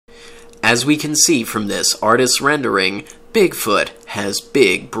As we can see from this artist's rendering, Bigfoot has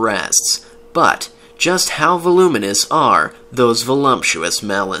big breasts. But just how voluminous are those voluptuous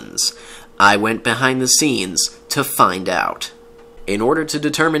melons? I went behind the scenes to find out. In order to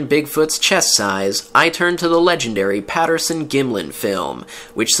determine Bigfoot's chest size, I turned to the legendary Patterson-Gimlin film,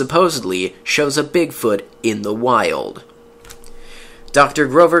 which supposedly shows a Bigfoot in the wild. Dr.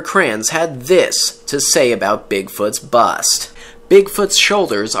 Grover Krantz had this to say about Bigfoot's bust. Bigfoot's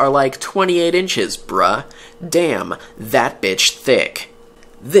shoulders are like 28 inches, bruh. Damn, that bitch thick.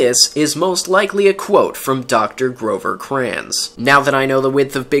 This is most likely a quote from Dr. Grover Krantz. Now that I know the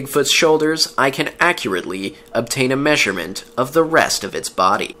width of Bigfoot's shoulders, I can accurately obtain a measurement of the rest of its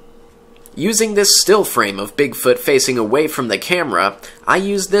body. Using this still frame of Bigfoot facing away from the camera, I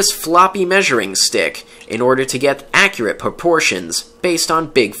used this floppy measuring stick in order to get accurate proportions based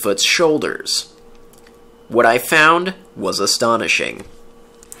on Bigfoot's shoulders. What I found was astonishing.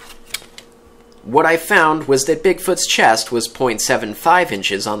 What I found was that Bigfoot's chest was 0.75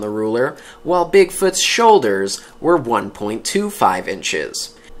 inches on the ruler, while Bigfoot's shoulders were 1.25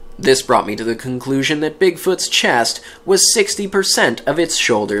 inches. This brought me to the conclusion that Bigfoot's chest was 60% of its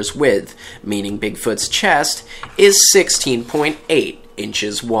shoulder's width, meaning Bigfoot's chest is 16.8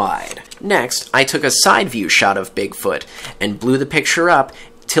 inches wide. Next, I took a side view shot of Bigfoot and blew the picture up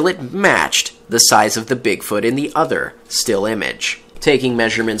till it matched the size of the Bigfoot in the other still image. Taking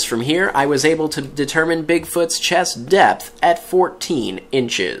measurements from here, I was able to determine Bigfoot's chest depth at 14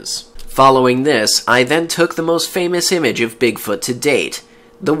 inches. Following this, I then took the most famous image of Bigfoot to date,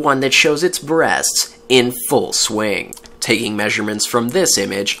 the one that shows its breasts in full swing. Taking measurements from this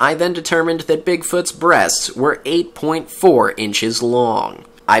image, I then determined that Bigfoot's breasts were 8.4 inches long.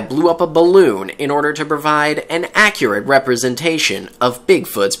 I blew up a balloon in order to provide an accurate representation of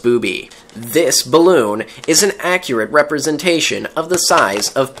Bigfoot's boobie. This balloon is an accurate representation of the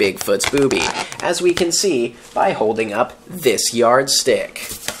size of Bigfoot's boobie, as we can see by holding up this yardstick.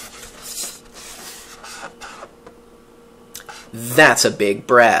 That's a big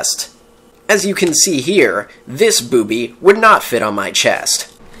breast. As you can see here, this boobie would not fit on my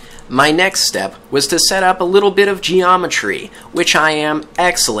chest. My next step was to set up a little bit of geometry, which I am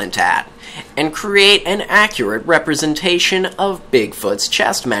excellent at, and create an accurate representation of Bigfoot's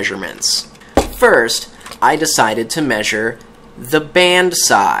chest measurements. First, I decided to measure the band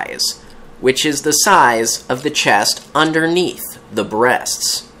size, which is the size of the chest underneath the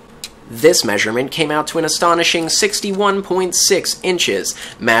breasts. This measurement came out to an astonishing 61.6 inches,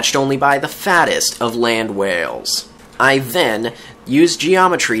 matched only by the fattest of land whales. I then used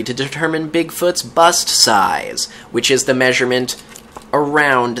geometry to determine Bigfoot's bust size, which is the measurement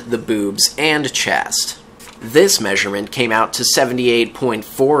around the boobs and chest. This measurement came out to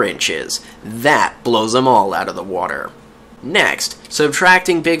 78.4 inches. That blows them all out of the water. Next,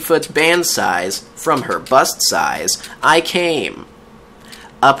 subtracting Bigfoot's band size from her bust size, I came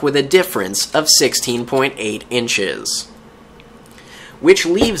up with a difference of 16.8 inches, which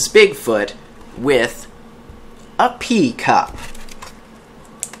leaves Bigfoot with a pee cup,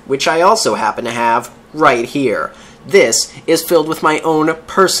 which I also happen to have right here. This is filled with my own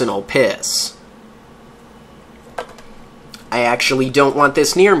personal piss. I actually don't want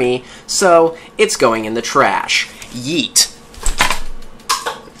this near me, so it's going in the trash. Yeet.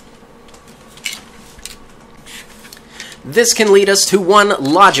 This can lead us to one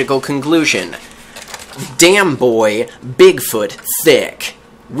logical conclusion. Damn boy, Bigfoot thick.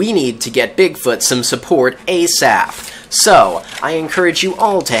 We need to get Bigfoot some support ASAP. So, I encourage you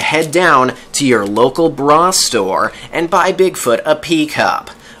all to head down to your local bra store and buy Bigfoot a pee cup.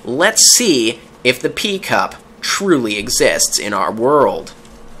 Let's see if the pee cup truly exists in our world.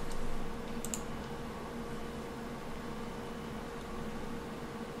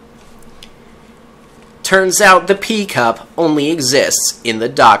 Turns out the pee cup only exists in the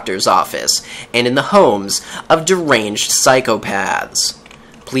doctor's office and in the homes of deranged psychopaths.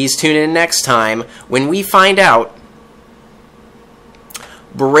 Please tune in next time when we find out.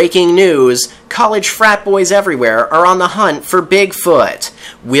 Breaking news, college frat boys everywhere are on the hunt for Bigfoot.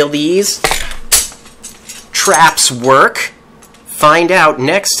 Will these traps work? Find out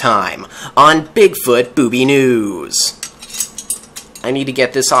next time on Bigfoot Booby News. I need to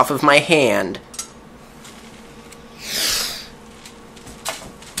get this off of my hand.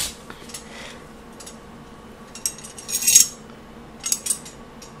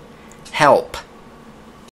 Help.